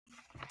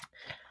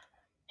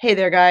Hey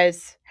there,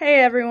 guys. Hey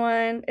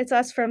everyone, it's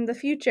us from the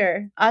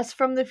future. Us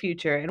from the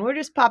future, and we're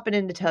just popping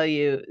in to tell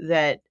you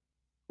that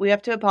we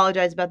have to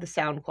apologize about the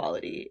sound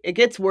quality. It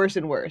gets worse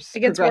and worse.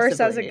 It gets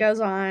worse as it goes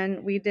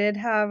on. We did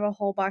have a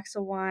whole box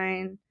of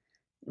wine,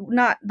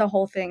 not the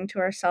whole thing to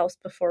ourselves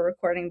before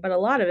recording, but a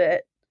lot of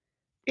it.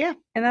 Yeah.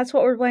 And that's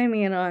what we're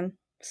blaming it on.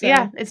 So,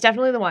 yeah, it's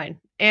definitely the wine,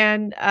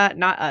 and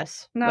not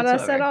us. Not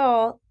us at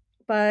all,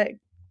 but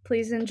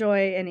please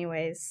enjoy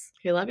anyways.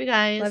 Okay, love you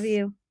guys. Love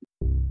you.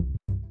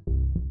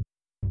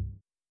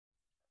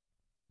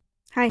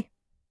 Hi.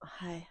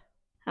 Hi.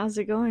 How's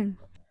it going?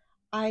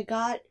 I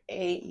got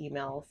a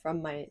email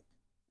from my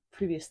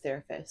previous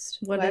therapist.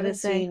 What did it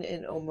say? I haven't seen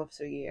in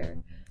almost a year.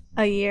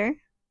 A year?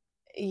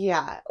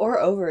 Yeah, or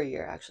over a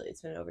year, actually.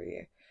 It's been over a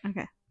year.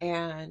 Okay.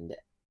 And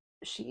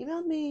she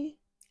emailed me.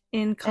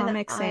 In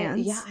Comic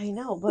Sans. Yeah, I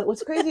know. But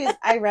what's crazy is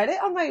I read it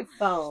on my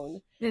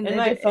phone. And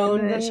my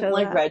phone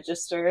didn't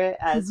register it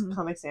as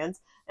Comic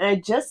Sans. And I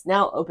just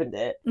now opened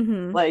it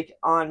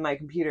on my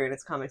computer, and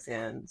it's Comic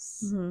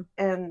Sans.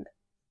 And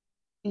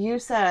you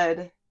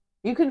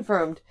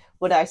confirmed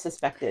what I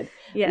suspected.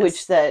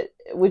 Yes.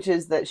 Which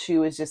is that she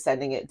was just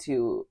sending it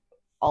to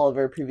all of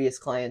her previous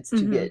clients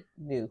to get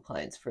new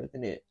clients for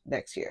the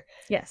next year.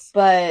 Yes.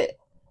 But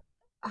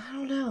I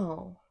don't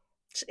know.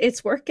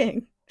 It's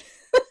working.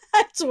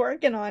 It's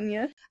working on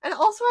you. And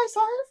also, I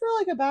saw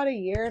her for about a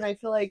year, and I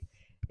feel like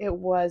it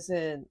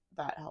wasn't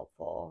that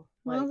helpful.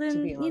 Well, then,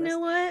 to be honest. You know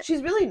what?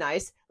 She's really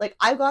nice.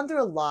 I've gone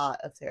through a lot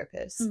of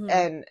therapists,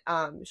 and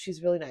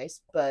she's really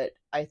nice, but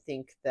I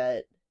think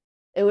that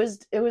it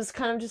was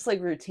kind of just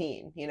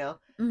routine, you know?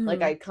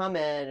 I'd come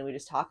in and we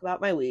just talk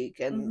about my week,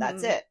 and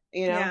that's it,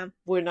 you know? Yeah.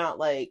 We're not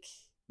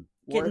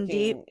getting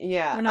deep.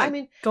 Yeah. We're not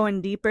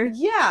going deeper.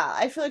 Yeah.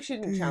 I feel like she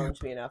didn't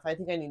challenge me enough. I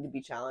think I need to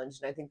be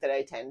challenged, and I think that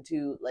I tend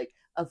to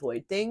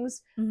avoid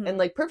things and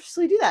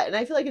purposely do that. And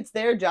I feel like it's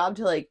their job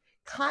to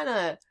kind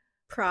of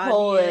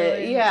pull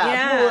it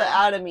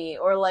out of me,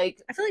 or I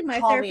feel like my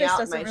therapist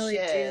doesn't really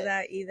do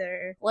that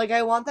either.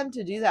 I want them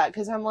to do that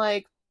because I'm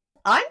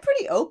I'm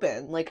pretty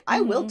open.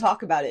 I will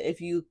talk about it if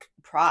you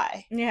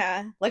pry.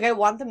 Yeah. I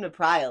want them to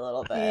pry a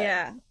little bit.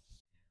 Yeah.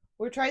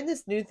 We're trying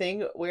this new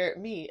thing where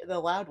me, the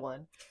loud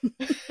one,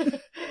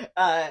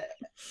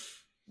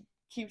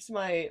 keeps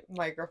my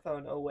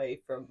microphone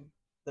away from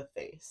the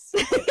face.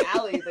 And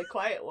Allie, the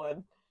quiet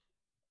one,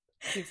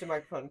 keeps the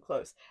microphone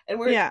close.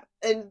 And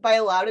and by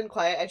loud and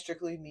quiet, I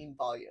strictly mean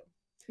volume.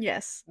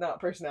 Yes. Not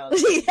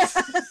personality.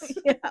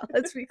 Yeah,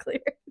 let's be clear.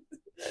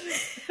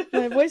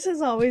 My voice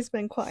has always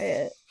been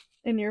quiet,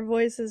 and your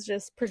voice is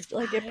just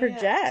it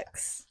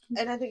projects.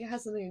 And I think it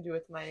has something to do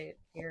with my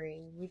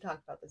hearing. We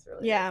talked about this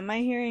earlier. Yeah, my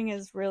hearing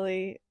is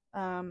really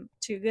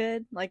too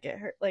good. It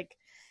hurt.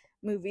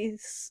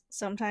 Movies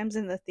sometimes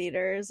in the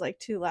theater is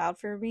too loud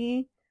for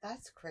me.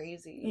 That's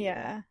crazy.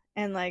 Yeah,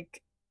 and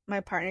my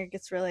partner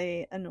gets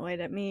really annoyed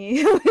at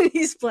me when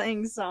he's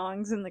playing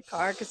songs in the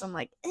car because I'm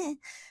eh.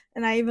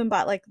 And I even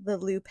bought the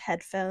loop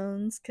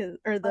headphones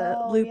or the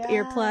loop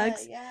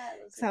earplugs. Yeah,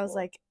 so I was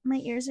my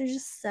ears are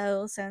just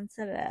so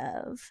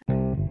sensitive.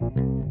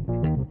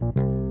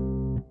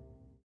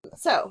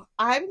 So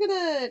I'm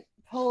gonna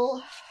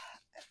pull.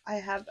 I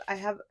have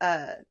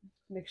a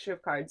mixture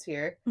of cards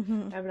here.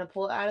 I'm gonna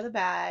pull it out of the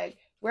bag.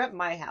 We're at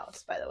my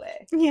house, by the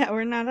way. Yeah,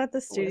 we're not at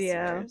the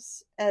studio.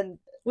 Listeners. And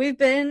we've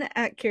been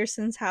at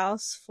Kirsten's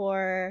house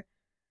for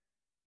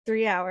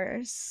 3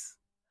 hours.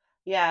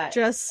 Yeah.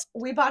 Just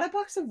we bought a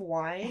box of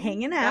wine.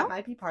 Hanging out. That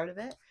might be part of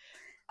it.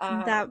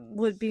 That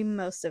would be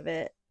most of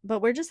it.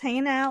 But we're just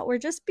hanging out. We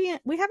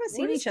haven't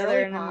seen each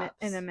other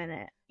in a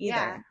minute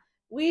either.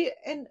 Yeah.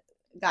 And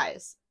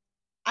guys,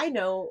 I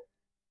know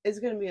it's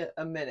going to be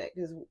a minute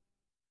because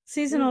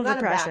seasonal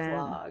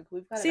depression.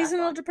 We've got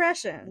seasonal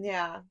depression.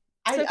 Yeah.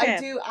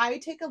 Okay. I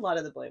take a lot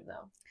of the blame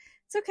though.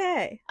 It's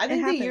okay. I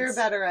think that you're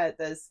better at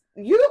this.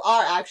 You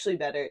are actually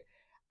better.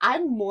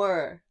 I'm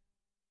more.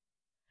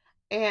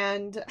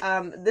 And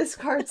this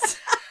card's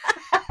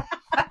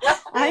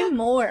I'm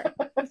more.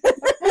 I'm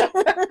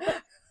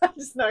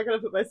just not gonna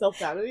put myself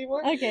down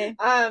anymore. Okay.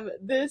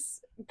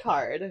 This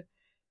card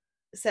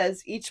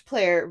says each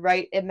player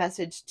write a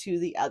message to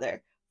the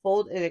other.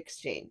 Fold in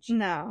exchange.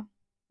 No.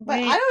 But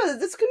I don't know,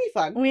 this could be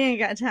fun. We ain't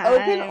got time.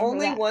 Open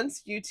only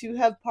once you two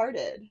have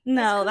parted.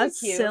 No, that's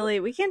silly.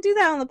 We can't do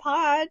that on the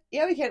pod.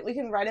 Yeah, we can. We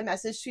can write a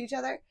message to each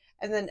other,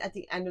 and then at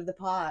the end of the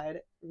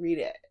pod, read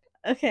it.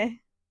 Okay. Do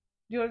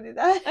you want to do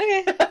that?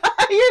 Okay.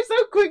 You're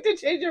so quick to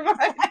change your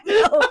mind.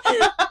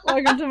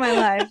 Welcome to my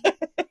life.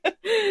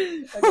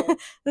 Okay.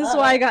 This is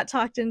why I got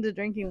talked into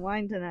drinking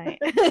wine tonight.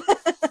 I didn't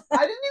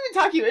even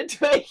talk you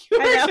into it. You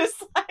were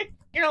just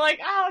you're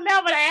oh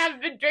no, but I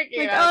haven't been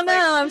drinking. Oh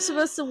no, I'm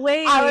supposed to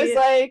wait. I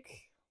was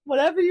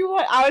whatever you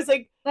want. I was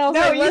no,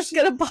 let's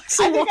get a box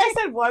of wine. I think I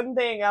said one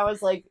thing. I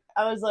was like,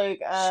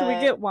 should we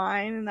get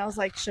wine? And I was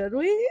like, should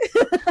we?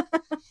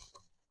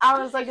 I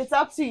was like, it's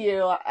up to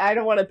you. I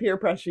don't want to peer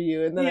pressure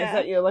you. And then I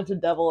sent you a bunch of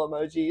devil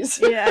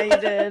emojis. Yeah, you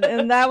did.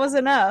 And that was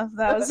enough.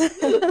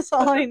 That's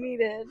all I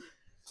needed.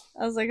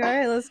 I was like, all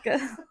right, let's go.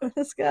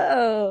 Let's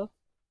go.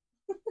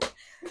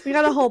 We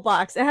got a whole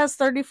box. It has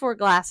 34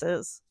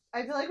 glasses.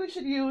 I feel like we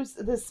should use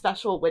this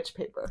special witch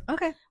paper.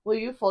 Okay. Will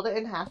you fold it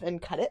in half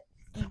and cut it?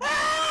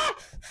 Ah!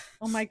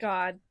 Oh my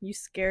god, you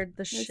scared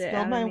the shit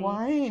out of me. I spilled my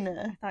wine.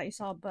 I thought you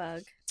saw a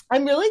bug.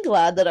 I'm really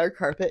glad that our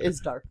carpet is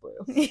dark blue.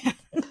 Yeah.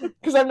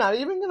 Because I'm not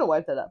even going to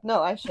wipe that up.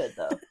 No, I should,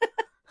 though.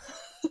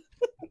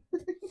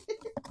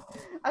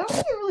 I don't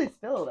think it really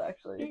spilled,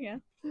 actually. There you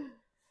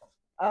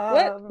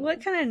go.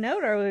 What kind of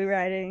note are we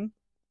writing?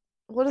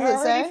 What does it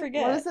say?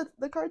 Forget. What does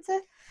the card say?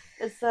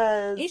 It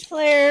says... Each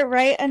player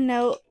write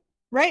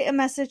a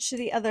message to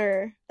the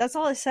other. That's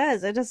all it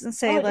says. It doesn't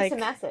say, just a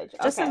message.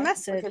 Just a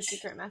message. Like a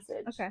secret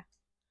message. Okay.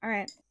 All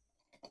right.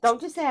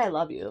 Don't just say I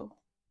love you.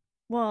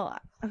 Well,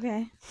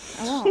 okay.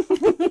 I won't.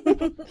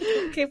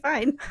 Okay,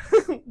 fine.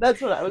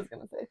 That's what I was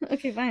going to say.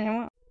 Okay, fine. I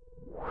won't.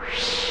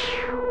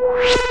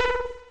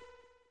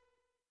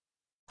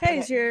 Okay,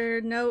 is your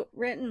note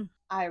written?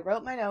 I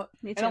wrote my note.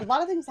 Me too. And a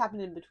lot of things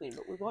happened in between,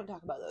 but we won't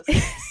talk about those.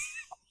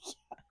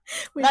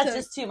 That's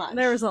just too much.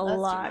 There was a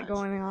lot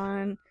going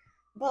on.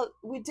 But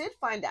we did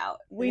find out.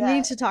 We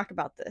need to talk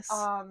about this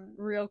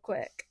real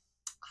quick.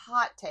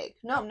 Hot take.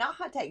 No, not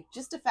hot take.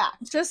 Just a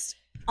fact. Just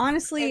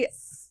honestly,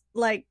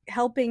 like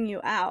helping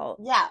you out.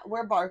 Yeah,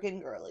 we're bargain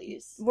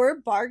girlies.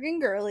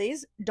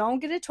 Don't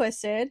get it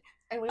twisted.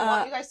 And we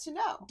want you guys to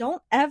know.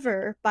 Don't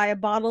ever buy a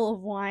bottle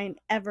of wine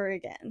ever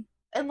again.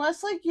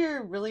 Unless, like,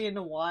 you're really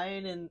into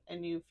wine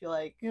and you feel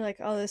like... You're like,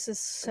 oh, this is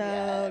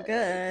so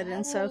good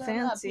and so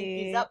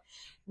fancy.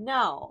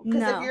 No.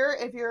 Because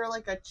if you're,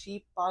 like, a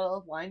cheap bottle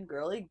of wine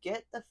girly,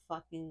 get the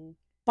fucking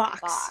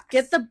box.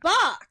 Get the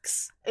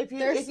box! If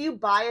you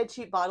buy a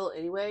cheap bottle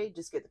anyway,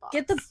 just get the box.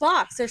 Get the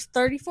box. There's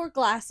 34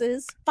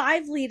 glasses,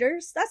 5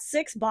 liters. That's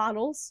 6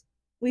 bottles.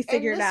 We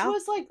figured out.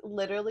 This was like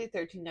literally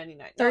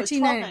 $13.99.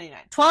 $13.99.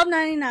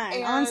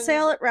 $12.99 on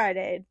sale at Rite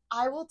Aid.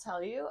 I will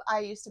tell you, I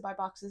used to buy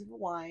boxes of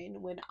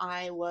wine when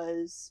I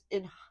was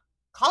in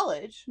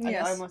college.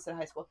 Yes. I almost said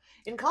high school.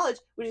 In college,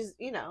 which is,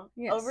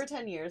 over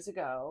 10 years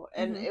ago.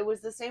 And it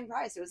was the same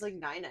price. It was like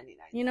 $9.99.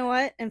 You know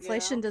what?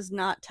 Inflation does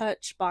not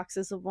touch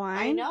boxes of wine.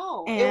 I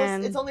know.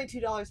 And it's only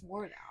 $2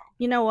 more now.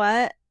 You know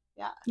what?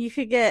 Yeah. You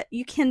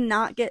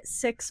cannot get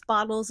 6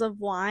 bottles of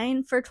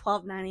wine for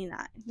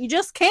 $12.99. You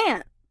just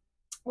can't.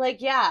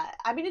 Like, yeah,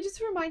 I mean, it just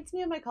reminds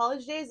me of my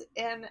college days,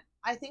 and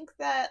I think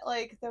that,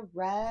 like, the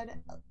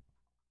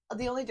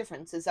only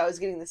difference is I was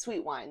getting the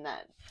sweet wine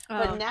then.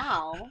 But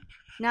now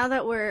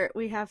that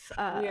we have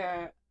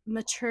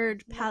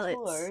matured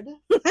palates.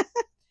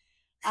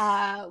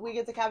 We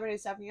get the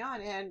Cabernet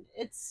Sauvignon, and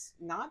it's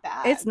not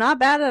bad. It's not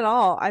bad at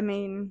all. I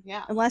mean,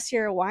 unless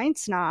you're a wine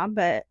snob,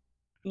 but,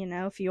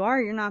 if you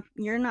are,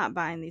 you're not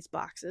buying these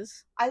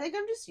boxes. I think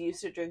I'm just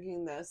used to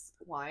drinking this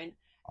wine.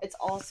 It's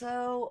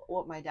also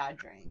what my dad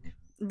drank.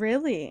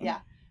 Really? Yeah.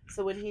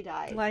 So when he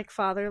died, like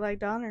father, like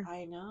daughter.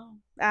 I know.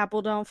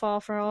 Apple don't fall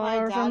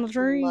far from the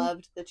tree. My dad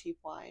loved the cheap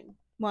wine.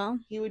 Well,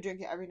 he would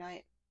drink it every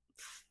night.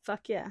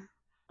 Fuck yeah.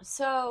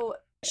 So,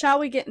 shall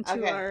we get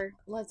into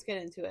Let's get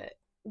into it.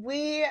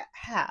 We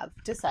have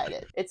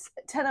decided it's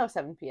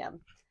 10:07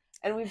 p.m.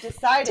 and we've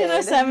decided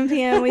 10:07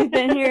 p.m. We've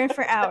been here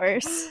for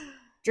hours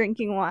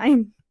drinking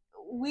wine.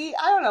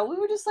 I don't know. We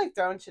were just like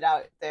throwing shit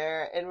out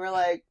there, and we're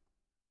like,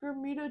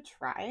 Bermuda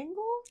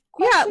Triangle?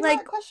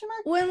 Question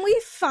mark? When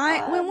we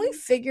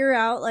figure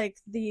out like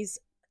these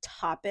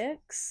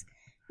topics,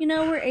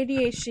 we're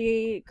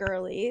ADHD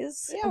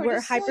girlies. Yeah, we're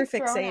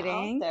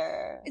hyperfixating.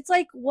 It's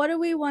like, what do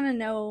we want to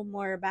know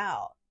more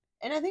about?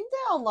 And I think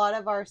that a lot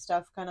of our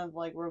stuff kind of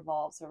like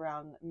revolves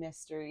around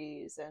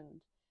mysteries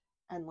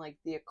and like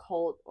the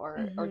occult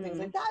or things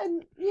like that.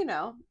 And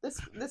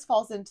this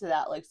falls into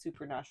that like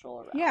supernatural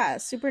realm. Yeah,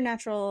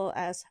 supernatural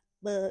as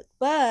but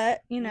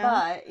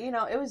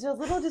it was a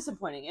little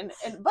disappointing,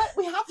 but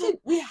we gotta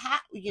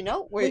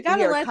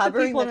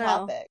covering the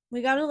topic.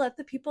 We gotta let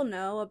the people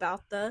know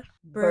about the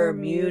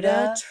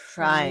Bermuda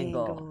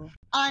Triangle.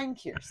 I'm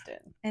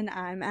Kirsten, and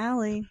I'm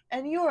Allie,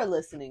 and you're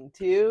listening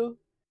to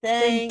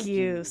Thank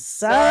You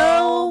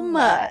So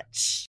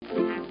Much.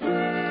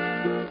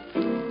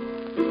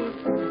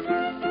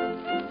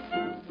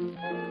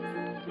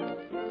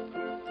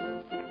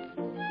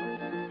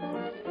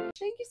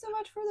 Thank you so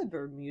much for the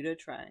Bermuda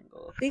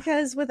Triangle.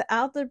 Because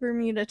without the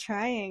Bermuda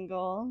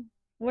Triangle,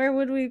 where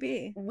would we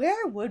be?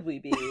 Where would we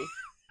be?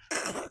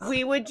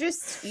 We would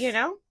just,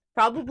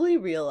 probably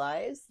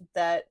realize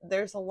that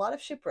there's a lot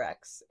of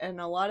shipwrecks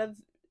and a lot of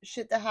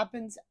shit that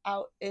happens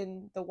out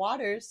in the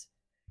waters,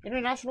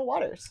 international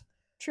waters.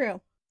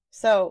 True.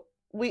 So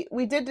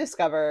we did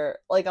discover,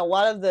 like, a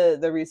lot of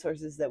the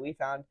resources that we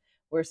found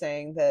were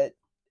saying that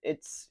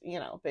it's,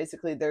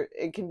 basically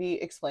it can be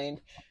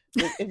explained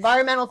with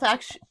environmental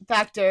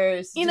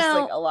factors,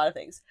 like a lot of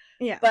things.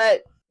 Yeah.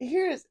 But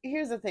here's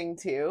the thing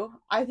too.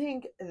 I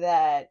think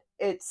that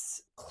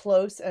it's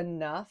close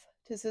enough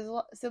to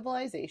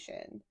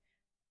civilization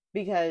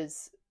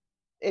because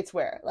it's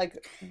where?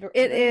 Like,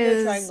 it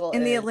is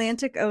in the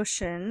Atlantic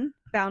Ocean,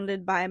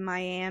 bounded by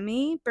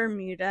Miami,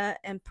 Bermuda,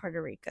 and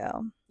Puerto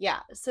Rico.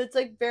 Yeah, so it's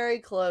like very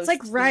close. It's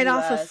like right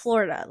off of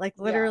Florida, like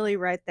literally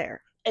right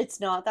there. it's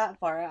not that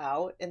far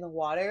out in the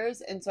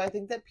waters, and so I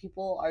think that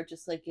people are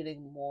just like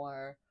getting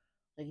more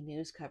like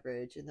news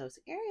coverage in those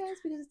areas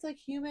because it's like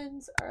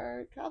humans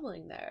are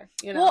traveling there,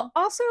 you know? Well,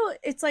 also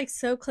it's like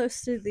so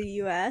close to the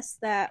US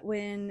that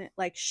when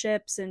like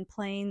ships and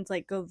planes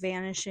like go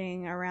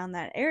vanishing around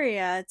that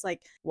area, it's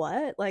like,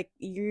 what? Like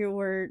you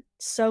were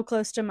so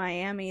close to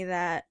Miami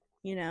that,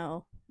 you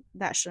know,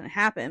 that shouldn't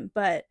happen.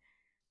 But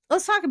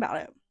let's talk about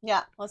it.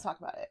 Yeah, let's talk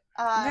about it.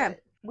 Okay.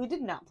 We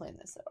did not plan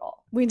this at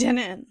all. We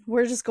didn't.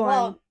 We're just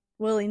going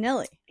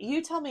willy-nilly.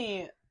 You tell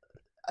me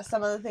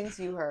some of the things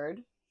you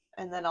heard,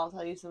 and then I'll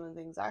tell you some of the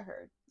things I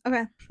heard.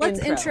 Okay. Let's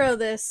intro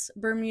this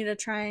Bermuda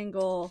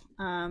Triangle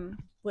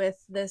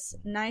with this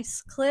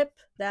nice clip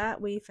that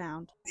we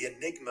found. The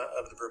enigma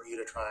of the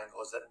Bermuda Triangle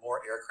is that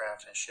more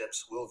aircraft and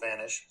ships will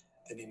vanish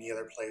than any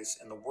other place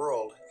in the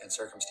world in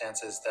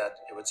circumstances that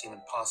it would seem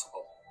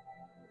impossible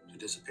to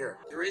disappear.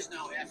 There is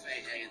no FAA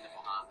in the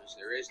Bahamas.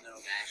 There is no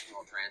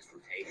National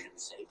Transportation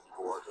Safety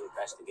Board who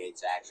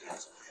investigates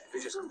accidents.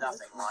 There's just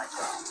nothing like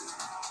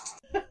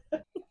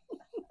that.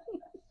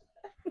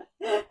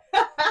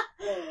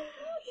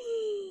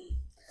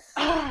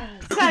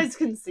 You guys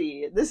can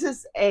see this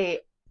is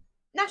a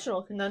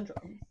national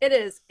conundrum. It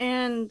is,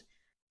 and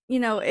you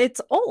know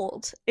it's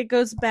old. It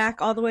goes back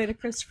all the way to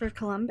Christopher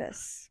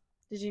Columbus.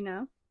 Did you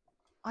know?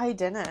 I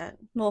didn't.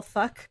 Well,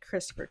 fuck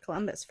Christopher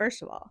Columbus,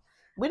 first of all.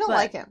 We don't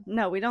like him.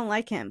 No, we don't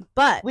like him.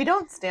 But we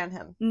don't stand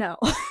him. No,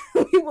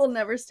 we will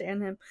never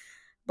stand him.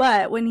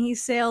 But when he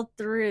sailed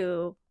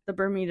through the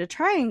Bermuda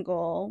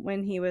Triangle,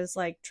 when he was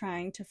like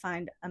trying to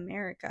find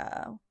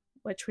America,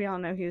 which we all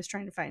know he was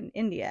trying to find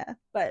India,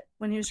 but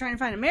when he was trying to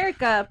find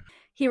America,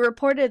 he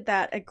reported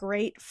that a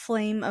great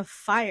flame of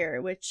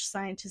fire, which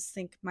scientists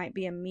think might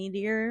be a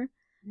meteor,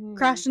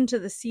 crashed into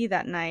the sea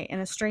that night,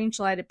 and a strange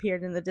light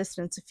appeared in the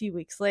distance a few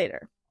weeks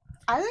later.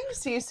 I think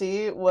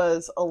CC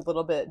was a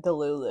little bit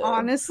delulu.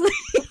 Honestly.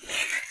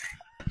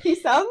 He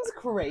sounds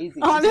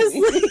crazy.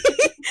 Honestly.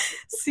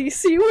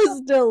 CC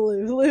was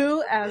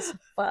delulu as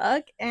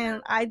fuck,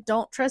 and I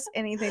don't trust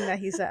anything that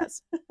he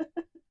says.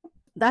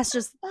 That's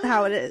just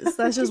how it is.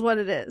 That's just what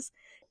it is.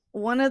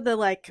 One of the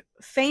like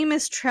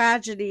famous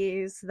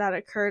tragedies that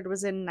occurred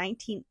was in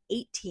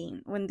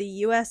 1918 when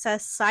the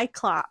USS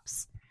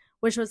Cyclops,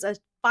 which was a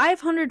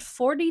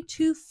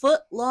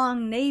 542-foot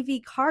long Navy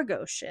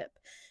cargo ship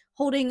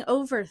holding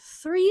over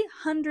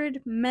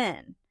 300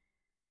 men,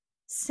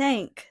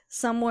 sank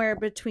somewhere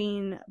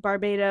between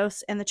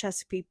Barbados and the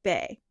Chesapeake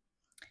Bay.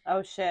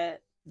 Oh,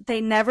 shit.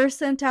 They never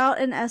sent out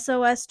an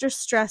SOS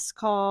distress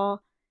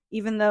call,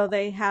 even though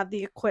they had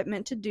the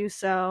equipment to do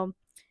so.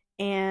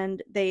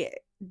 And they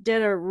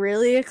did a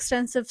really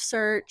extensive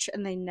search,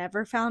 and they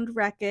never found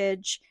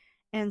wreckage.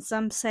 And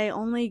some say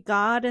only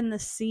God and the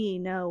sea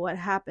know what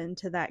happened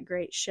to that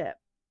great ship.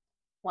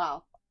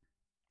 Wow.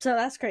 So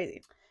that's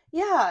crazy.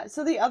 Yeah,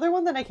 so the other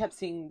one that I kept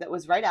seeing that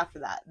was right after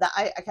that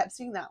I kept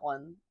seeing that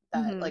one,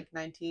 that like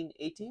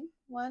 1918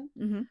 one,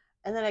 and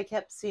then I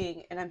kept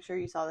seeing, and I'm sure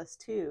you saw this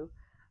too,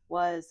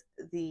 was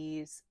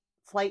these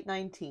Flight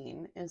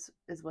 19 is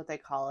what they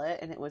call it,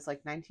 and it was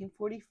like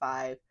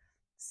 1945.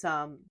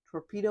 Some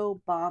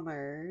torpedo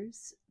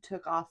bombers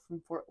took off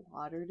from Fort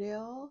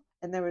Lauderdale,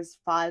 and there was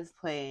 5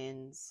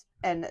 planes,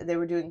 and they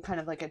were doing kind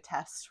of like a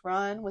test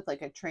run with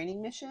like a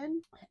training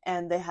mission,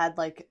 and they had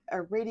like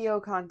a radio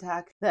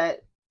contact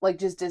that like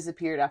just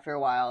disappeared after a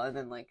while, and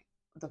then like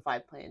the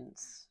 5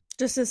 planes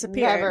just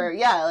disappeared.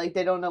 Like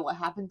they don't know what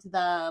happened to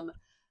them.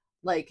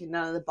 Like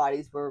none of the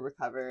bodies were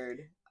recovered.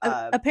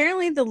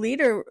 Apparently the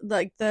leader,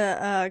 like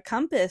the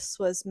compass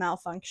was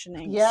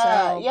malfunctioning.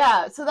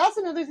 Yeah. So that's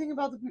another thing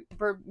about the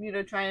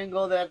Bermuda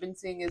Triangle that I've been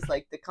seeing is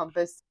like the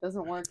compass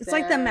doesn't work. It's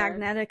like the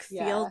magnetic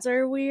fields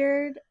are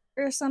weird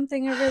or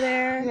something over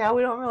there. Yeah,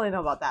 we don't really know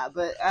about that,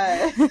 but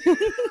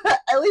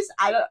at least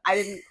I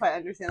didn't quite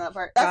understand that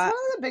part. That's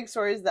one of the big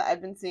stories that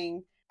I've been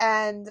seeing,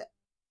 and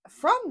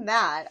from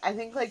that, I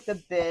think like the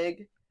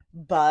big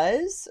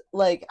buzz,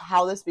 like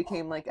how this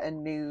became like a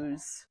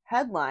news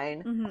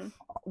headline,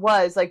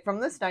 was like from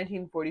this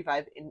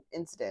 1945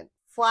 incident.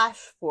 Flash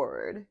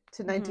forward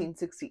to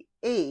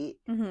 1968,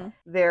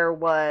 there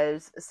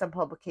was some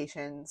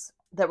publications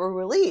that were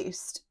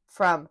released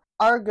from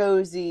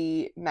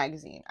Argosy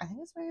magazine. I think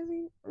it's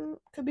magazine.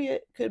 Could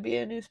be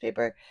a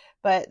newspaper,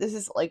 but this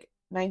is like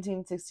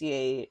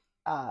 1968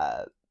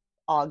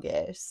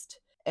 August,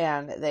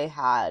 and they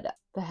had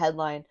the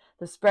headline,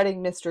 "The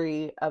Spreading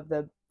Mystery of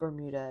the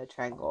Bermuda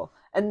Triangle,"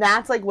 and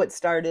that's like what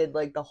started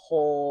like the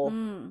whole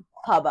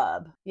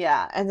hubbub.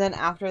 Yeah, and then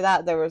after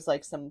that there was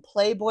like some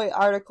Playboy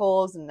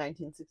articles in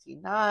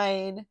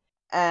 1969,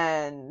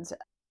 and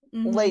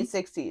late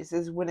 60s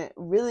is when it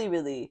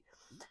really,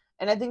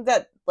 and I think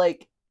that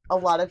like a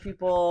lot of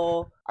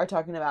people are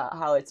talking about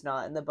how it's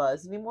not in the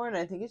buzz anymore, and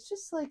I think it's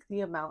just like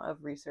the amount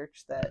of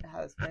research that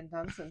has been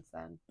done since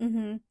then,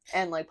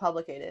 and like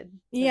publicated.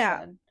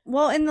 Then.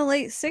 Well, in the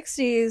late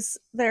 60s,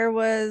 there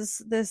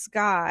was this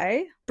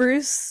guy,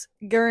 Bruce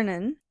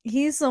Gernon.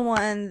 He's the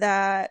one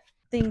that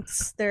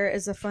thinks there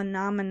is a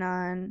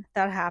phenomenon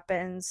that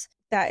happens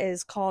that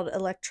is called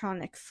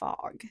electronic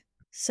fog.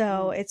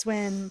 So it's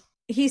when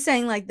he's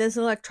saying like this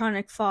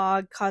electronic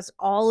fog caused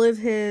all of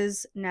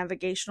his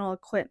navigational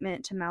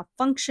equipment to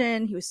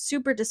malfunction. He was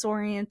super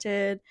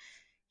disoriented.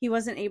 He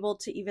wasn't able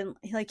to even,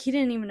 like, he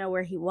didn't even know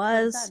where he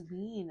was. What does that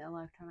mean,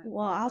 electronic fog?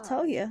 Well, I'll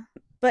tell you.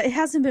 But it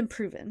hasn't been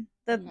proven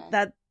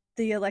that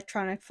the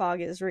electronic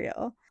fog is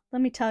real.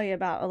 Let me tell you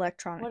about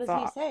electronic fog.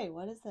 What does he say?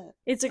 What is it?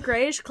 It's a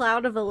grayish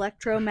cloud of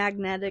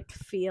electromagnetic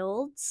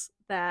fields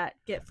that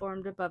get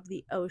formed above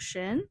the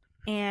ocean,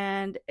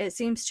 and it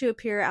seems to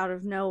appear out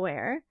of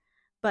nowhere.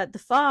 But the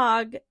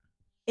fog,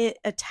 it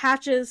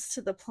attaches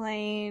to the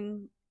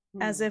plane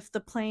as if the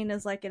plane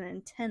is like an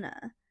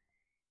antenna,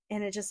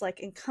 and it just like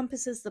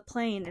encompasses the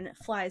plane, and it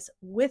flies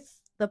with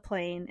the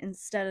plane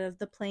instead of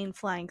the plane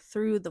flying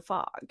through the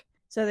fog.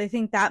 So they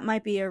think that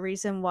might be a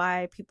reason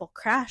why people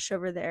crash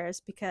over there, is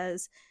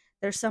because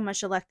there's so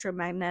much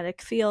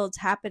electromagnetic fields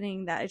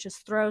happening that it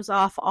just throws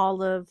off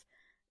all of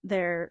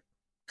their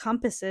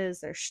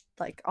compasses,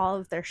 like all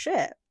of their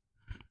shit.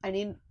 I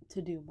need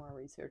to do more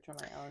research on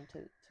my own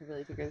to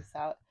really figure this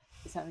out.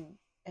 It's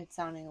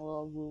sounding a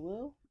little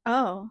woo-woo.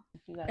 Oh.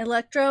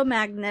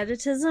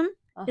 Electromagnetism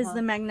is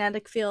the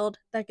magnetic field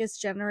that gets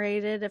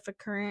generated if a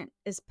current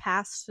is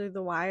passed through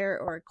the wire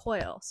or a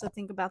coil. So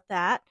think about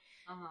that.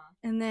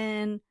 And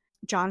then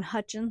John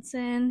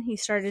Hutchinson, he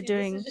started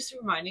doing... This is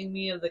just reminding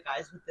me of the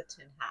guys with the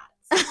tin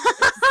hats.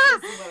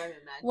 This is what I'm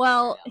imagining.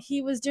 Well,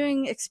 he was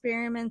doing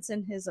experiments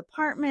in his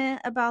apartment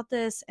about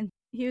this, and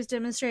he was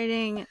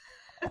demonstrating...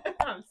 I'm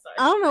sorry.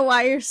 I don't know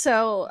why you're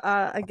so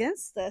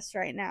against this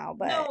right now,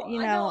 but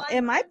no,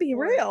 it might be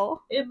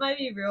real. It might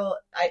be real.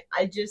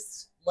 I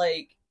just,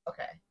 like,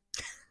 okay.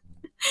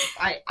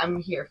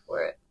 I'm here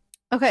for it.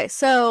 Okay,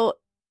 so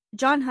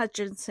John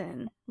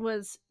Hutchinson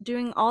was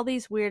doing all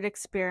these weird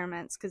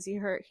experiments because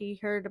he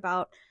heard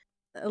about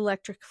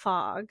electric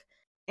fog,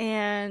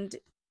 and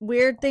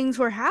weird things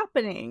were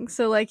happening.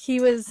 So like he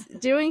was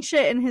doing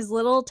shit in his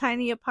little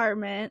tiny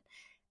apartment.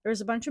 There was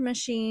a bunch of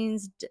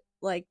machines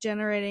like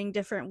generating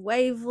different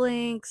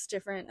wavelengths,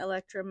 different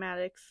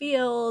electromagnetic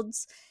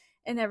fields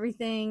and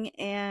everything,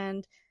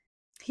 and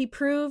he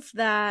proved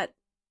that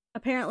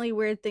apparently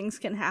weird things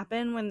can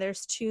happen when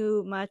there's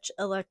too much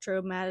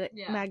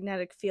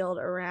electromagnetic field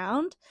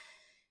around.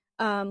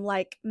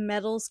 Like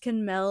metals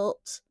can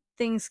melt,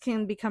 things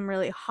can become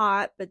really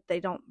hot but they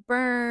don't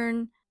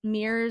burn,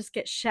 mirrors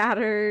get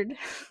shattered.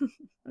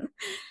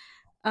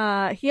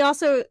 He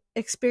also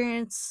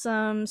experienced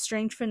some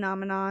strange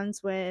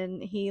phenomenons when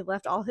he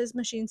left all his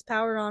machines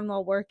powered on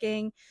while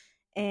working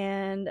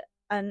and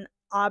an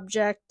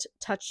object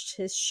touched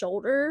his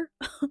shoulder.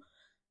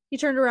 He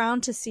turned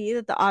around to see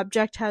that the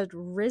object had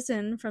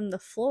risen from the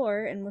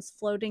floor and was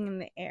floating in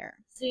the air.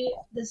 See,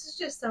 this is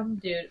just some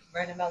dude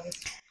writing about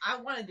this. I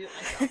want to do it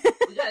myself.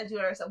 We gotta do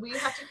it ourselves. We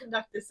have to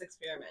conduct this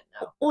experiment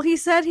now. Well, he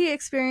said he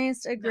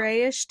experienced a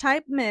grayish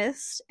type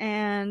mist,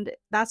 and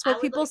that's what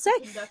people say.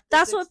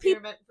 That's what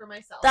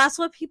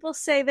people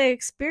say they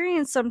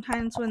experience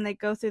sometimes when they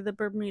go through the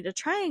Bermuda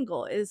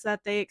Triangle, is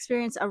that they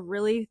experience a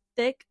really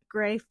thick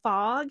gray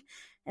fog,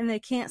 and they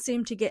can't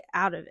seem to get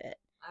out of it.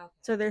 Okay.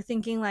 So they're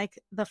thinking like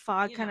the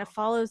fog kind of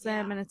follows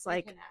them, and it's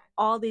like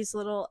all these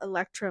little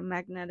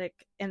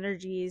electromagnetic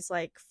energies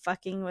like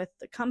fucking with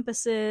the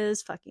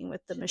compasses, fucking with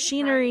the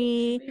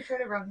machinery. Should we try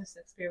to run this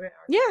experiment?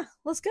 Yeah,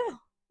 let's go.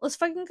 Let's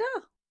fucking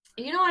go.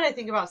 You know what I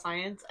think about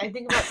science? I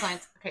think about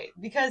science, okay,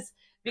 because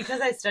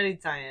I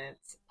studied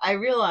science, I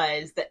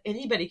realized that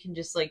anybody can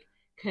just like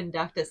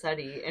conduct a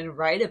study and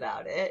write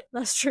about it.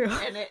 That's true.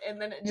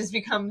 And then it just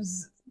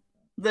becomes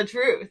the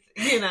truth,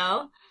 you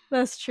know?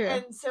 That's true.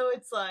 And so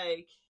it's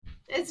like,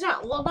 it's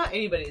not, well, not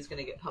anybody's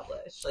going to get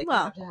published. Like, you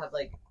have to have,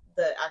 like,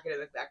 the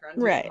academic background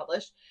to get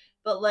published.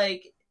 But,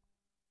 like,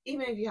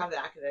 even if you have the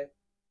academic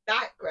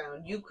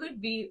background, you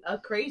could be a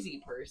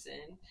crazy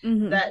person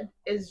that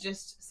is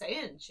just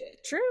saying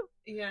shit. True.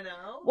 You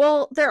know?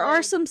 Well, there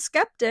are some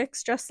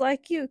skeptics, just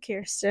like you,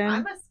 Kirsten.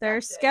 I'm a skeptic. There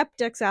are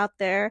skeptics out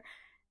there,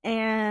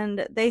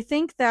 and they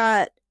think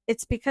that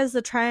it's because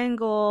the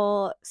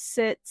triangle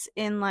sits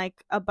in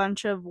like a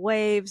bunch of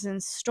waves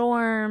and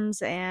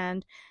storms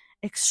and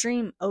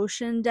extreme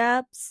ocean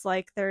depths.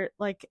 Like they're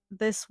like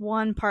this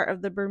one part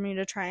of the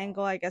Bermuda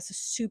Triangle, I guess, is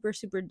super,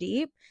 super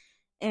deep.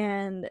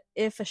 And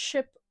if a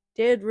ship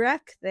did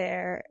wreck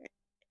there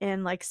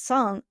and like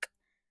sunk,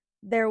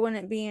 there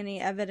wouldn't be any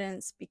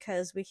evidence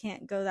because we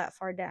can't go that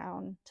far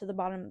down to the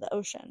bottom of the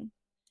ocean.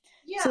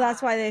 Yeah. So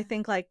that's why they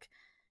think like,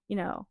 you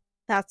know,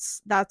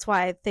 that's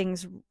why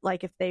things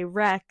like if they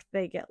wreck,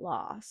 they get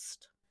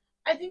lost.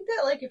 I think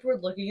that like if we're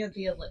looking at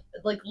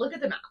look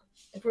at the map.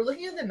 If we're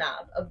looking at the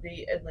map of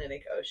the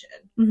Atlantic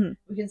Ocean,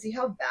 we can see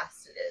how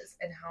vast it is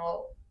and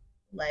how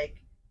like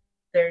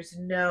there's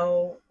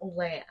no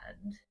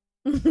land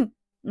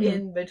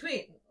in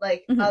between,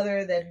 like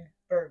other than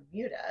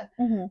Bermuda,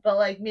 but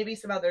like maybe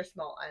some other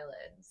small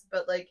islands,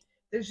 but like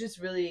there's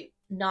just really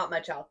not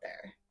much out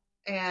there.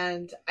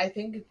 And I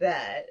think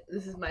that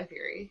this is my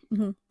theory.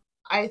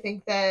 I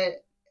think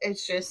that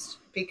it's just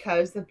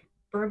because the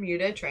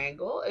Bermuda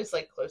Triangle is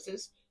like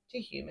closest to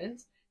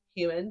humans.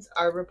 humans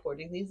are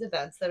reporting these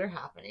events that are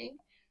happening,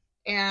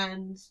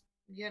 and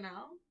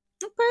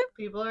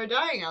people are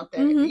dying out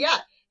there. Mm-hmm. Yeah,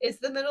 it's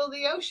the middle of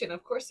the ocean.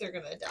 Of course they're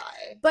gonna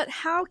die. But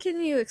how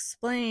can you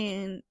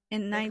explain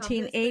in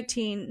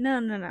 1918? No.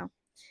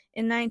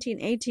 In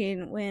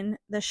 1918, when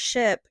the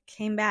ship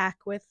came back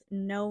with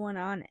no one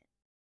on it.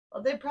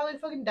 Well, they probably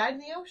fucking died in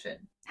the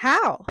ocean.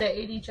 How? They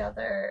ate each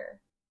other.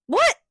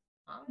 What?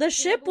 The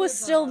ship was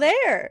still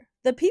there.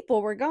 The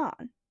people were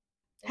gone.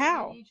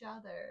 How? Ate each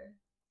other.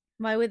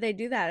 Why would they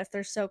do that if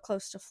they're so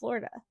close to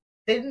Florida?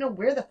 They didn't know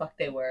where the fuck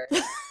they were.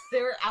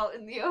 They were out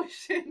in the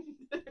ocean.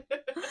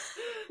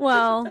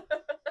 Well,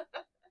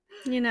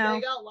 They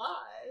got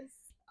lost.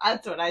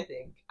 That's what I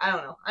think. I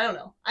don't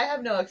know. I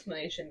have no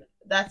explanation.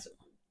 That's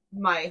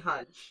my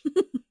hunch.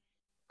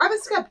 I'm a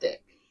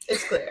skeptic.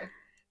 It's clear.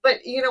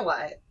 But you know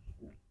what?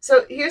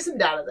 So here's some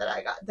data that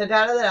I got. The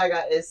data that I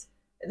got is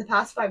in the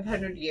past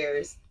 500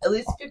 years, at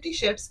least 50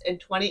 ships and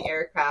 20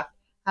 aircraft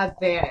have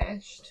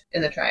vanished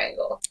in the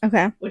triangle.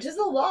 Okay. Which is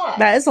a lot.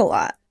 That is a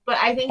lot. But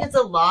I think it's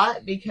a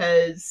lot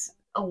because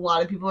a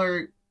lot of people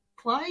are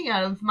flying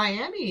out of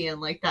Miami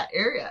and like that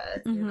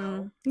area, you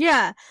know?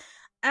 Yeah.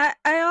 I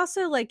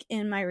also, like,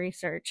 in my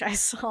research, I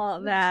saw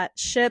that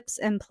ships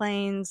and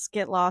planes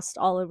get lost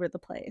all over the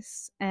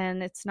place.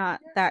 And it's not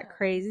that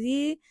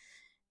crazy.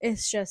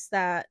 It's just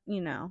that,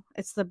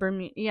 it's the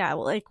Bermuda,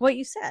 like what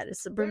you said,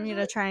 it's the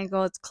Bermuda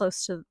Triangle. It's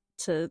close to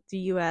the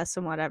U.S.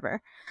 and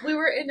whatever. We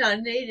were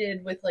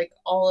inundated with, like,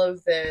 all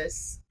of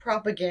this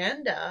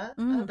propaganda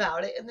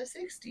about it in the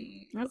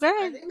 60s. Okay.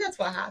 I think that's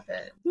what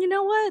happened. You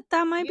know what?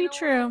 That might be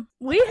true.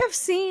 We have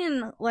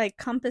seen, like,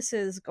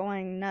 compasses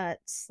going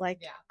nuts,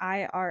 like,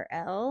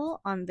 IRL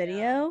on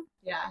video.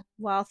 Yeah.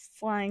 While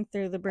flying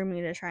through the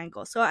Bermuda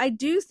Triangle. So I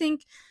do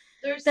think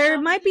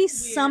there might be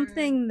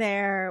something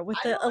there with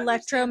the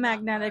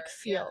electromagnetic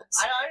fields.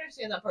 I don't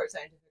understand that part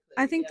scientifically.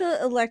 I think the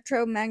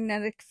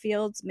electromagnetic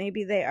fields,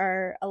 maybe they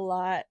are a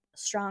lot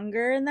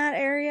stronger in that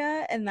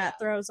area, and that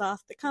throws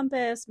off the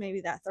compass.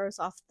 Maybe that throws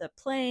off the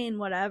plane,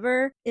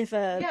 whatever. If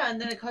a and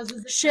then it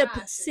causes the ship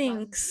crash.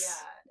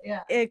 sinks,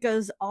 it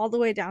goes all the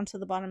way down to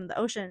the bottom of the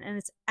ocean, and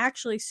it's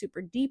actually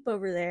super deep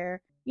over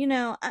there.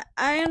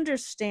 I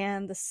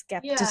understand the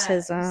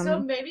skepticism. Yeah, so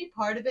maybe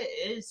part of it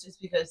is just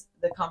because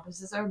the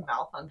compasses are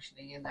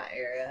malfunctioning in that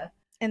area.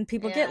 And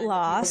people get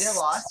lost.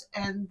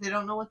 And they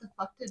don't know what the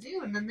fuck to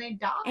do, and then they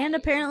die. And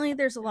apparently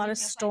there's a lot of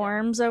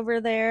storms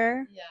over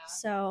there. Yeah.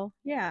 So,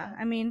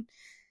 I mean,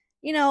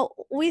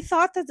 we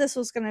thought that this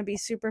was going to be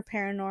super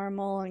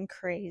paranormal and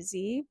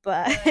crazy,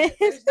 but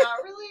there's not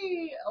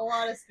really a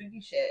lot of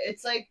spooky shit.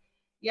 It's like,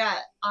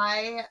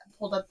 I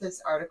pulled up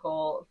this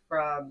article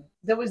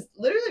that was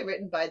literally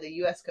written by the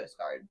U.S. Coast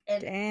Guard.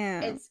 And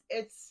damn.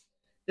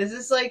 This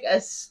is like a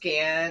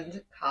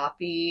scanned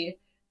copy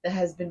that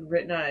has been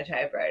written on a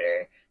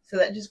typewriter. So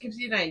that just gives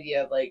you an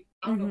idea of, like,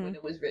 I don't know when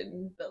it was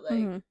written, but,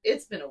 like,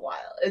 it's been a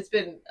while. It's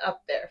been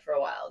up there for a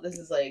while. This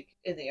is, like,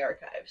 in the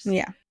archives.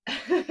 Yeah.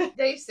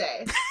 They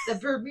say the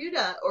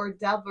Bermuda or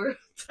Devil's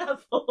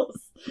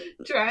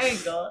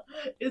Triangle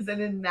is an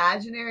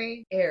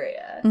imaginary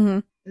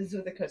area. This is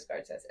what the Coast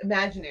Guard says.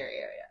 Imaginary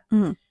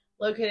area.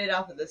 Located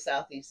off of the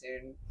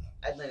southeastern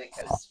Atlantic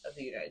coast of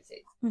the United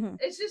States.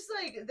 It's just,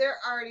 like, they're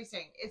already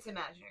saying it's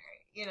imaginary,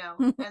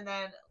 And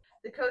then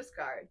the Coast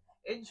Guard,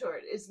 in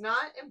short, is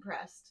not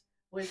impressed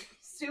with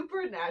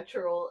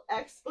supernatural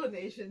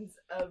explanations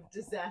of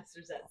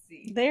disasters at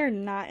sea. They're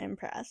not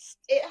impressed.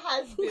 It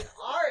has been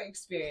our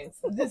experience.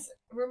 This,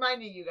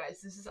 reminding you guys,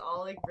 this is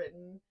all, like,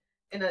 written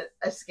in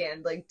a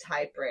scanned, like,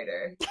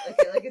 typewriter.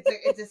 Like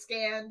it's a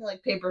scanned,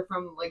 like, paper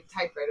from, like,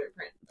 typewriter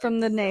print. From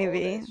the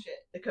Navy.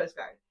 Shit. The Coast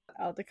Guard.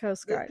 Oh, the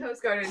Coast Guard. The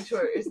Coast Guard, in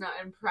short, is not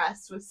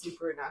impressed with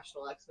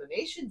supernatural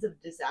explanations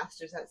of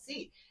disasters at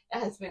sea. It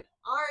has been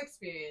our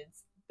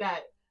experience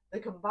that the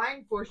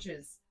combined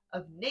forces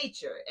of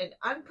nature and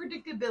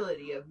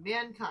unpredictability of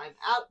mankind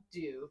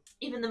outdo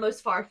even the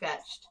most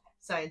far-fetched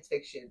science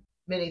fiction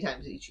many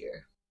times each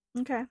year.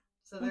 Okay.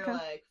 So they're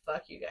like,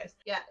 fuck you guys.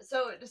 Yeah,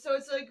 so it's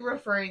like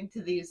referring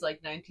to these,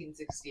 like,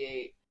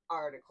 1968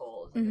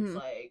 articles, and it's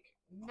like,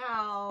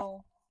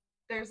 no,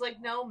 there's, like,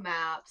 no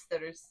maps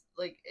that are,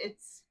 like,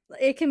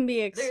 it can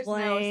be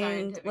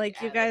explained, no, like,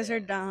 you guys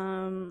are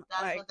dumb.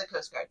 That's like, what the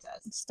Coast Guard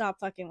says. Stop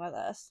fucking with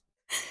us.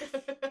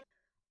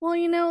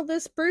 Well,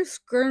 this Bruce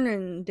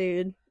Gernon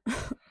dude,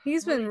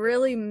 he's been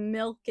really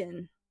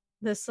milking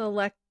this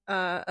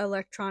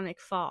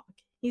electronic fog.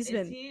 Is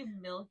he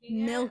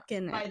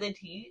milking it by the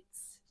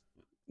teats?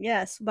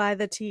 Yes, by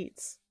the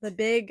teats. The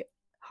big,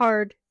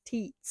 hard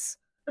teats.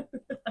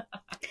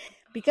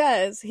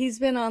 Because he's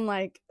been on,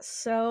 like,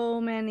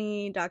 so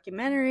many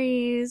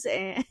documentaries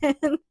and,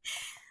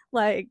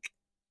 like,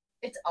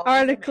 it's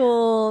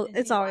articles.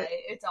 It's always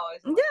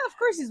yeah, of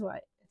course he's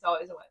white. It's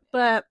always a white man.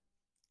 But,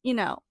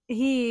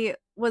 he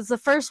was the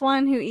first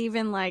one who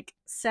even, like,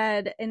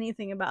 said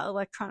anything about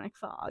electronic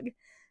fog.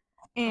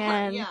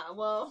 And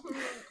well,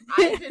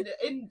 I could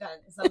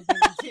invent something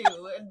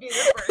too and be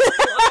the first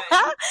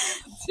one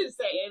to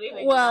say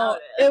anything about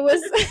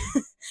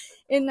it.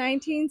 In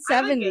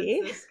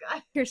 1970,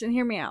 Kirsten,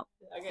 hear me out.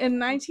 Okay. In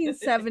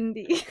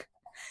 1970,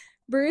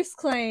 Bruce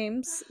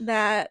claims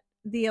that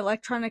the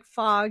electronic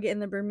fog in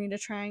the Bermuda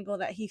Triangle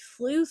that he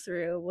flew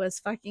through was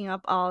fucking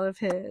up all of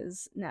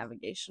his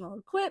navigational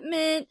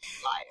equipment.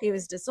 Liar. He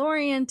was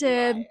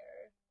disoriented. Liar.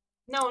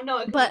 No,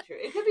 it could be true.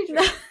 It could be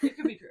true. It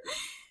could be true.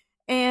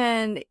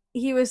 And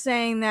he was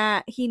saying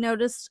that he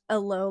noticed a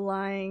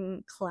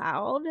low-lying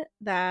cloud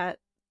that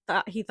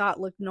he thought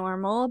looked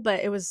normal, but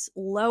it was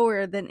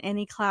lower than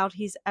any cloud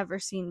he's ever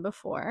seen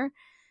before.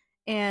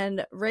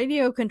 And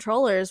radio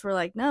controllers were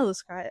like, no,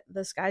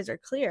 the skies are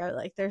clear.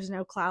 Like, there's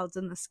no clouds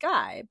in the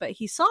sky. But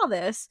he saw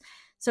this,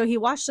 so he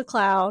watched the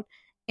cloud,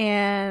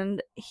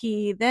 and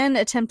he then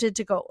attempted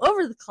to go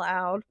over the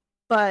cloud,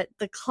 but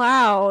the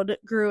cloud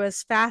grew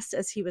as fast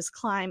as he was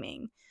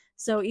climbing.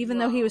 So even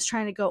though he was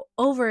trying to go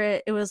over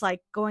it, it was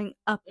like going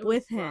up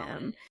with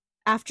him.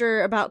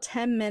 After about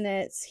 10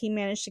 minutes, he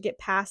managed to get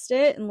past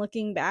it, and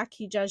looking back,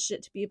 he judged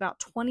it to be about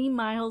 20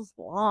 miles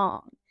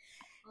long.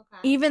 Okay.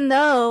 Even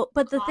though,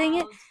 but the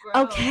thing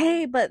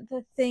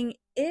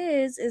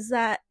is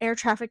that air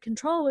traffic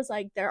control was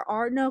like, there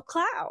are no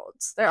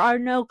clouds. There are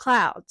no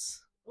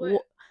clouds.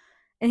 What?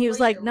 And he was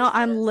like, no,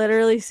 I'm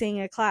literally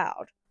seeing a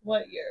cloud.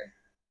 What year?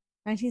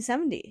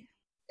 1970.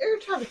 Air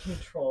traffic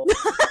control.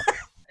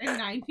 In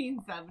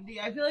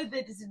 1970, I feel like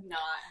they just did not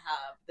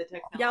have the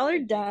technology. Y'all are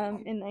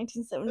dumb. In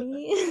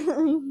 1970,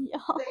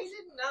 y'all. They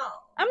didn't know.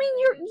 I mean,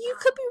 you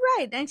could be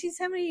right.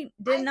 1970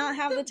 did not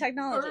have the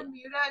technology.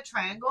 Bermuda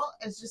Triangle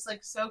is just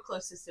like so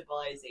close to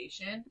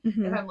civilization.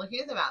 Mm-hmm. If I'm looking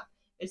at the map,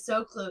 it's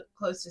so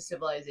close to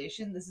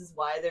civilization. This is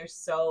why there's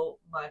so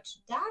much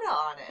data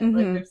on it. Mm-hmm.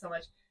 Like, there's so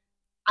much.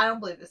 I don't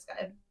believe this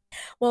guy.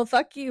 Well,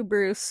 fuck you,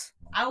 Bruce.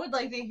 I would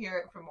like to hear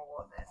it from a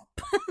woman.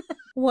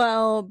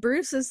 Well,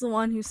 Bruce is the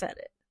one who said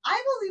it. I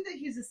believe that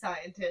he's a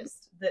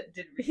scientist that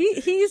did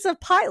research. He's a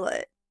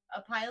pilot.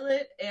 A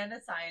pilot and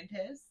a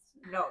scientist.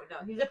 No,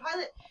 he's a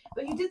pilot,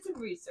 but he did some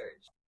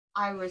research.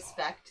 I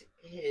respect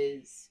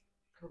his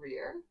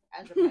career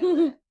as a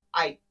pilot.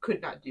 I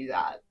could not do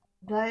that,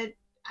 but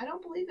I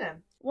don't believe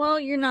him. Well,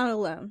 you're not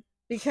alone,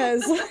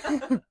 because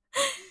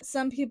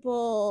some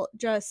people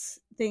just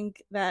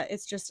think that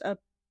it's just a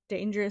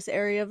dangerous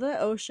area of the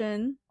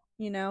ocean,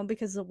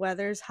 because the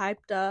weather's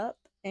hyped up,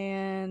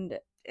 and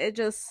it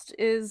just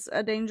is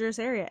a dangerous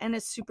area, and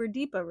it's super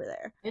deep over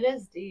there. It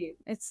is deep.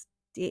 It's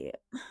deep.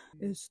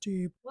 It's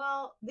deep.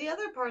 Well, the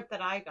other part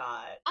that I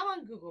got, I'm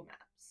on Google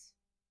Maps.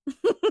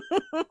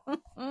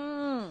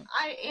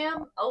 I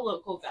am a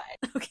local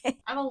guide. Okay.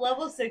 I'm a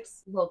level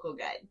 6 local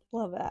guide.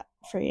 Love that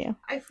for you.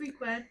 I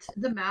frequent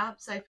the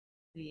maps.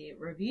 The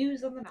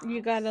reviews on the maps.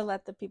 You gotta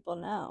let the people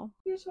know.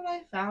 Here's what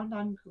I found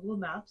on Google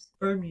Maps.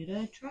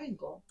 Bermuda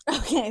Triangle.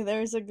 Okay,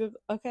 there's a Google.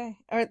 Okay.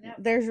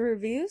 There's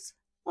reviews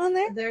on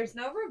there? There's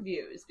no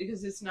reviews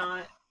because it's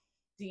not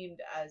deemed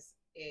as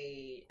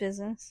a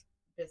business.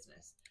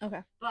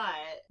 Okay.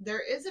 But there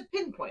is a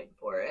pinpoint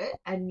for it,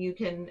 and you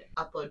can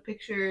upload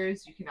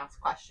pictures, you can ask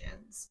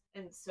questions.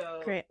 And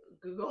so Great.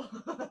 Google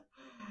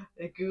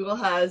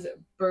has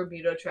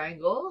Bermuda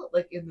Triangle,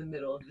 like in the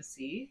middle of the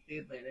sea, the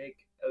Atlantic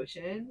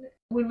Ocean.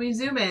 When we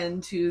zoom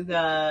into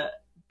the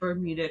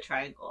Bermuda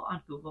Triangle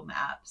on Google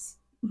Maps,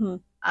 mm-hmm.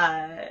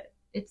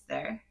 It's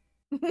there.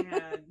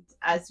 And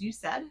as you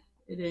said,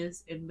 it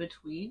is in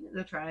between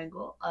the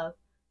triangle of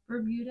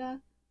Bermuda,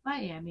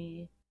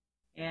 Miami,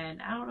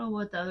 and I don't know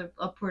what the other,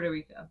 Puerto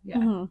Rico. Yeah,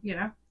 mm-hmm.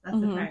 That's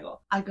mm-hmm. the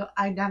triangle.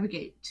 I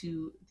navigate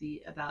to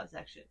the About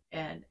section,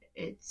 and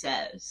it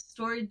says,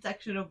 storied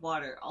section of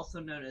water, also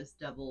known as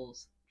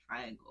Devil's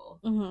Triangle,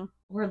 mm-hmm.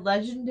 where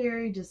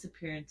legendary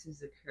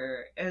disappearances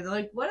occur. And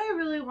what I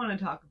really want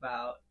to talk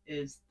about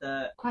is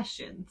the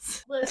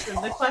questions. Listen,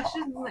 the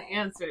questions and the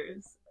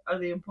answers are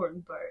the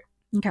important part.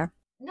 Okay.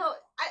 No,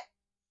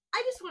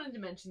 I just wanted to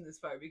mention this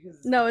part because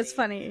it's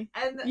funny.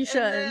 And you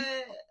should.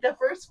 The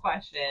first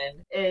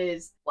question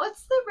is,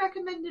 what's the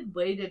recommended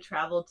way to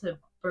travel to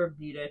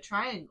Bermuda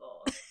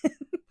Triangle?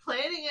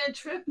 Planning a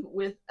trip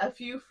with a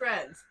few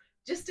friends.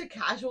 Just a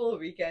casual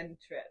weekend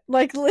trip.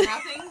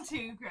 Nothing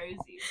too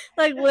crazy.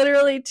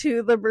 Literally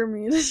to the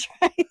Bermuda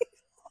Triangle.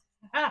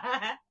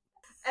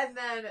 And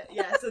then,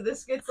 so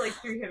this gets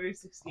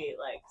 368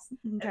 likes.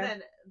 Okay. And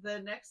then the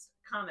next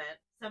comment,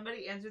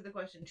 somebody answered the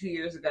question 2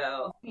 years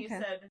ago. He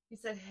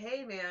said,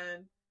 hey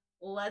man,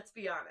 let's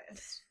be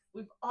honest.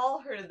 We've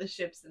all heard of the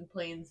ships and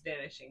planes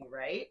vanishing,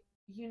 right?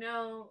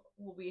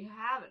 What we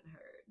haven't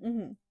heard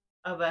mm-hmm.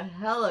 of a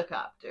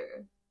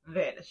helicopter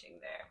vanishing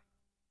there.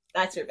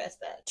 That's your best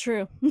bet.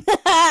 True.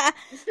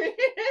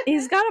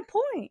 He's got a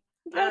point.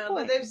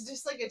 But there's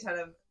just a ton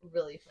of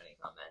really funny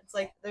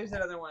comments. There's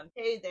another one.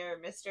 Hey there,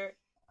 mister.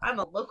 I'm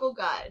a local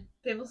guide,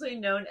 famously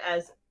known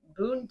as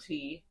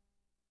Boonty.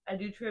 I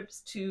do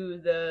trips to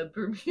the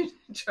Bermuda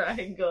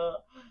Triangle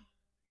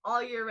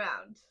all year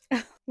round.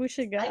 We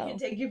should go. I can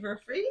take you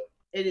for free.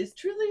 It is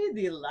truly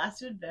the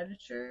last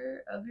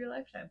adventure of your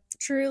lifetime.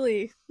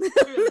 Truly.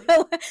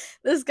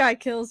 This guy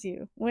kills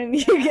you when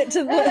you get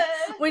to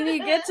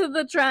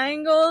the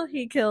triangle.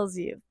 He kills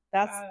you.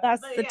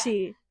 That's the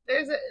tea.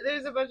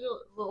 There's a bunch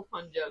of little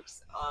fun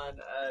jokes on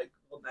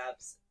Google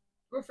Maps.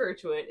 Refer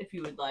to it if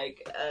you would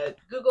like.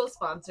 Google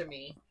sponsor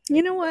me.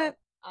 You know what?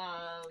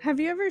 Have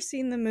you ever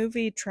seen the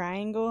movie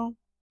Triangle?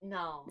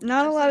 No.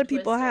 Not a lot of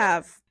people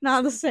have.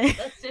 Not the same.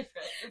 That's different.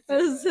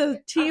 That's a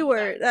T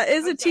word. That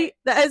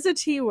is a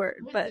T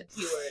word, but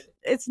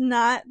it's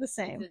not the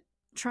same.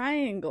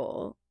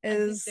 Triangle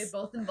is. They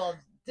both involve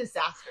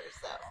disasters,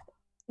 though.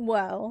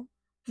 Well,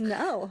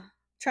 no.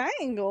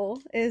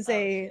 Triangle is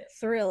a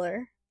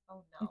thriller.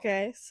 Oh, no.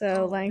 Okay,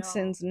 so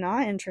Langston's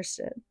not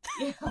interested.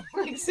 Yeah,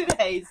 Langston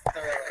hates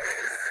thrillers.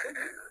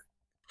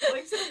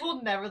 Langston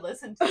will never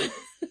listen to us,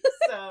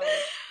 so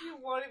you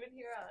won't even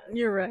hear us.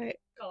 You're right.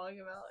 Calling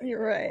him out.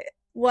 You're right.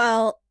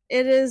 Well,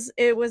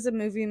 it was a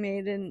movie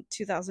made in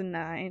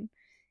 2009,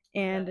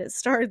 and it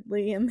starred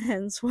Liam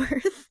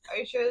Hemsworth. Are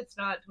you sure it's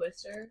not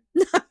Twister?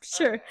 I'm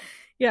sure. Okay.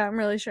 Yeah, I'm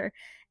really sure.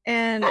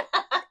 And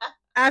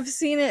I've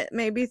seen it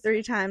maybe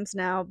 3 times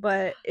now,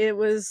 but it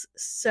was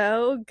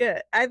so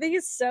good. I think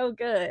it's so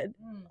good,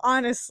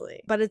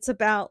 honestly. But it's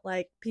about,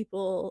 like,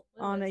 people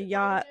on a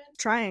yacht.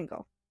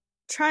 Triangle.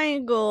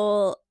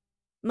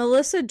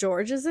 Melissa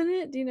George is in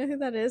it. Do you know who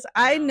that is?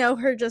 I know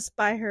her just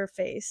by her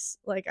face.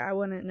 Like, I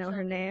wouldn't know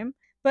her name.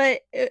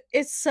 But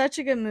it's such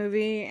a good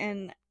movie,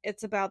 and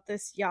it's about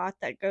this yacht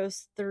that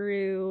goes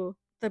through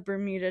the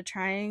Bermuda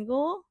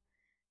Triangle.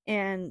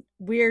 And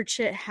weird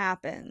shit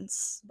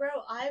happens. Bro,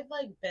 I've,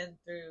 like, been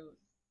through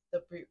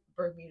the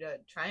Bermuda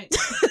Triangle.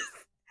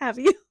 Have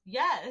you?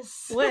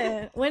 Yes.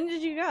 When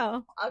did you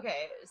go?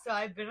 Okay, so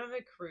I've been on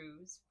a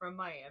cruise from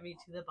Miami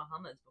to the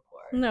Bahamas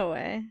before. No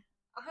way.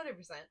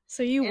 100%.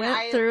 So you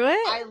went through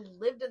it? I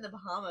lived in the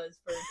Bahamas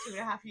for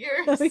 2.5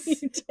 years. Oh,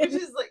 you did? Which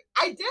is, like,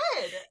 I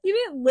did! You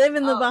didn't live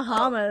in the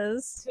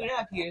Bahamas.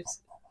 2.5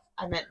 years.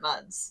 I meant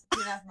months.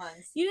 2.5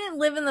 months. You didn't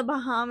live in the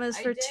Bahamas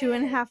for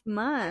 2.5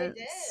 months. I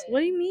did.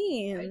 What do you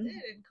mean? I did in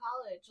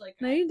college. Like,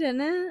 no, you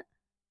didn't.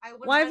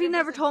 Why have you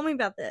never told me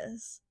about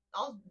this?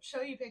 I'll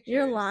show you pictures.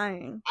 You're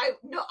lying. I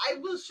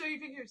will show you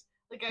pictures.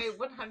 Like, I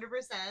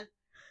 100%,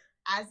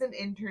 as an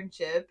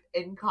internship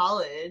in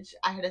college,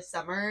 I had a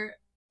summer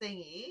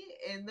thingy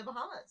in the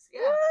Bahamas.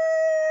 Yeah. What?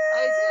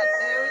 I did.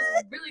 And it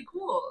was really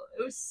cool.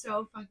 It was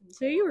so fucking cool.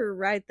 So you were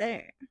right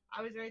there.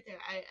 I was right there.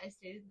 I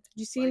stayed. Did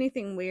you see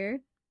anything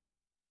weird?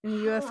 In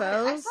UFOs? I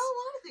saw a lot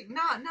of things.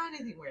 Not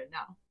anything weird,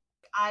 no.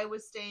 I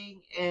was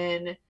staying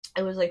in,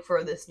 it was like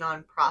for this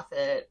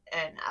nonprofit,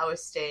 and I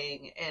was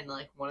staying in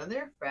like one of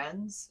their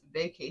friends'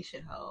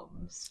 vacation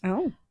homes.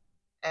 Oh.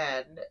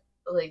 And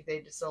like they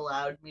just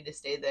allowed me to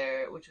stay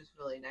there, which was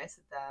really nice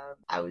of them.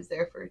 I was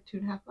there for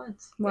 2.5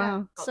 months. Wow.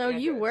 Yeah, so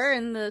you were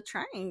in the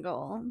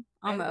triangle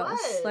almost. I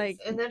was like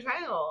in the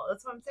triangle.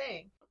 That's what I'm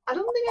saying. I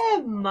don't think I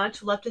have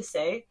much left to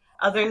say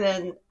other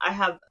than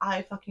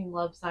I fucking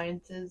love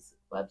Science's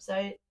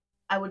website.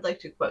 I would like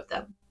to quote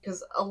them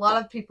because a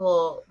lot of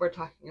people were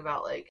talking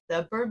about like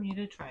the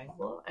Bermuda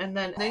Triangle and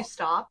then they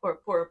stop for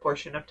a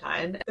portion of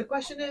time. The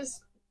question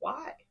is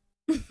why?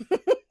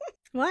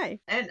 Why?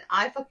 And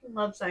I fucking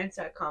love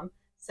science.com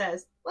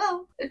says,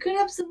 well, it could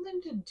have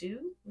something to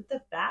do with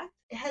the fact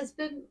it has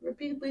been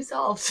repeatedly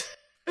solved.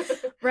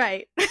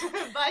 Right.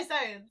 By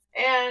science.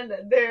 And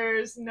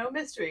there's no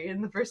mystery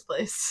in the first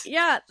place.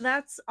 Yeah,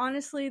 that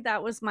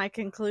was my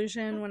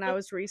conclusion when I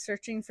was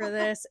researching for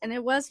this. And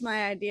it was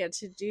my idea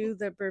to do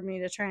the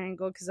Bermuda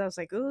Triangle because I was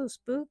like, ooh,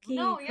 spooky.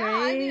 No, crazy. Yeah,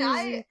 I mean,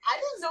 I didn't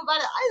know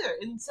about it either.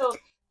 And so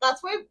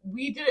that's why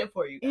we did it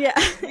for you guys.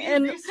 Yeah.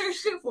 We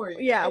researched it for you.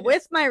 Yeah,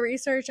 with my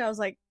research, I was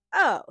like,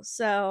 oh,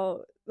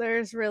 so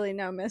there's really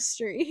no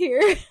mystery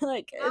here.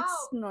 Like,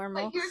 it's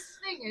normal. Like, here's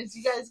the thing is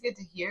you guys get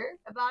to hear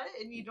about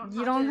it and you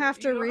don't have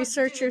to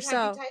research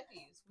yourself.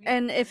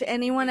 And if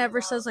anyone ever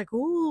says like,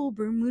 ooh,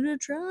 Bermuda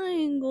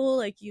Triangle,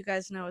 like, you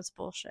guys know it's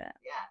bullshit.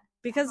 Yeah.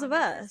 Because of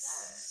us.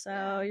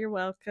 So you're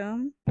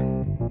welcome.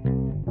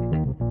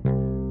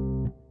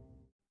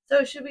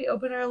 So should we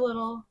open our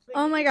little...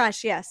 Oh my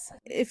gosh, yes.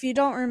 If you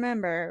don't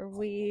remember,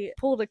 we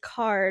pulled a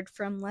card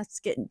from Let's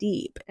Get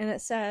Deep, and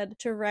it said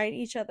to write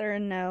each other a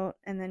note,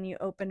 and then you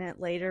open it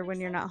later when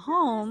you're not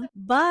home.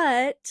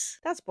 But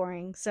that's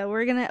boring, so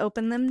we're going to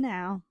open them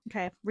now.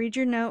 Okay, read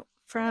your note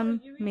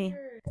from me.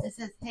 It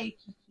says, hey,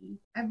 Kiki,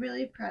 I'm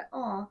really proud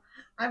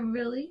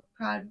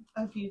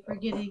of you for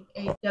getting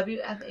a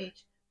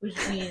WFH, which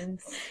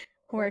means...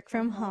 Work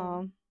from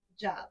home.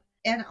 Job.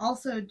 And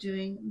also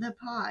doing the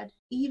pod.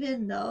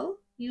 Even though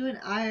you and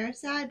I are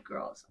sad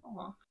girls.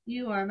 Aw.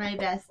 You are my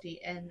bestie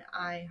and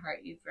I heart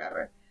you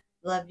forever.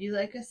 Love you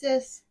like a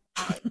sis.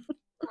 Aww.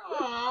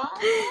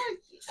 I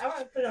want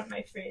to put it on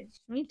my fridge.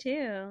 Me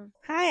too.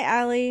 Hi,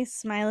 Allie.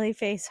 Smiley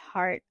face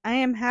heart. I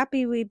am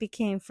happy we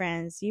became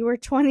friends. You were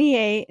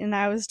 28 and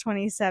I was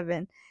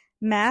 27.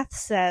 Math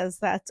says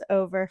that's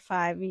over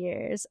 5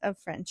 years of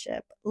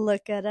friendship.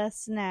 Look at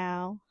us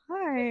now.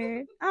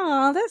 Heart.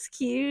 Oh, that's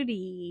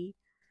cutie.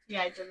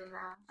 Yeah, I did the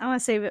math. I want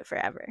to save it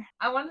forever.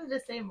 I wanted to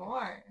say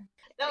more.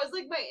 That was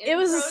like my intro. It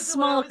was a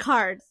small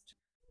card.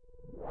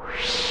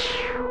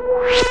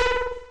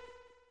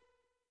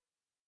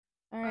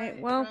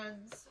 Alright, well,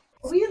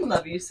 We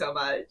love you so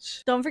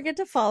much. Don't forget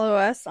to follow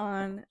us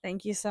on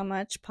Thank You So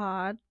Much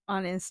Pod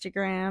on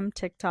Instagram,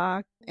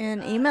 TikTok,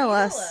 and email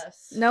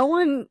us. No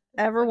one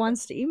ever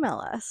wants to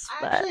email us.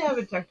 I actually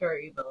haven't checked our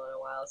email in a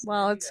while. So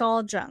well, it's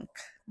all junk.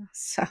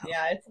 So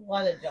yeah, it's a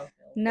lot of junk.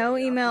 No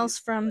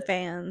emails from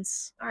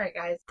fans. All right,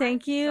 guys.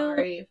 Thank you.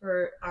 Sorry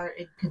for our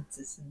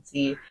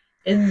inconsistency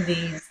in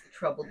these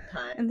troubled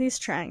times. In these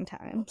trying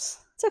times.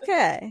 It's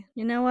okay.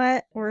 You know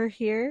what? We're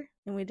here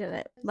and we did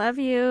it. Love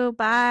you.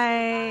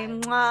 Bye.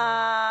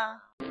 Mwah.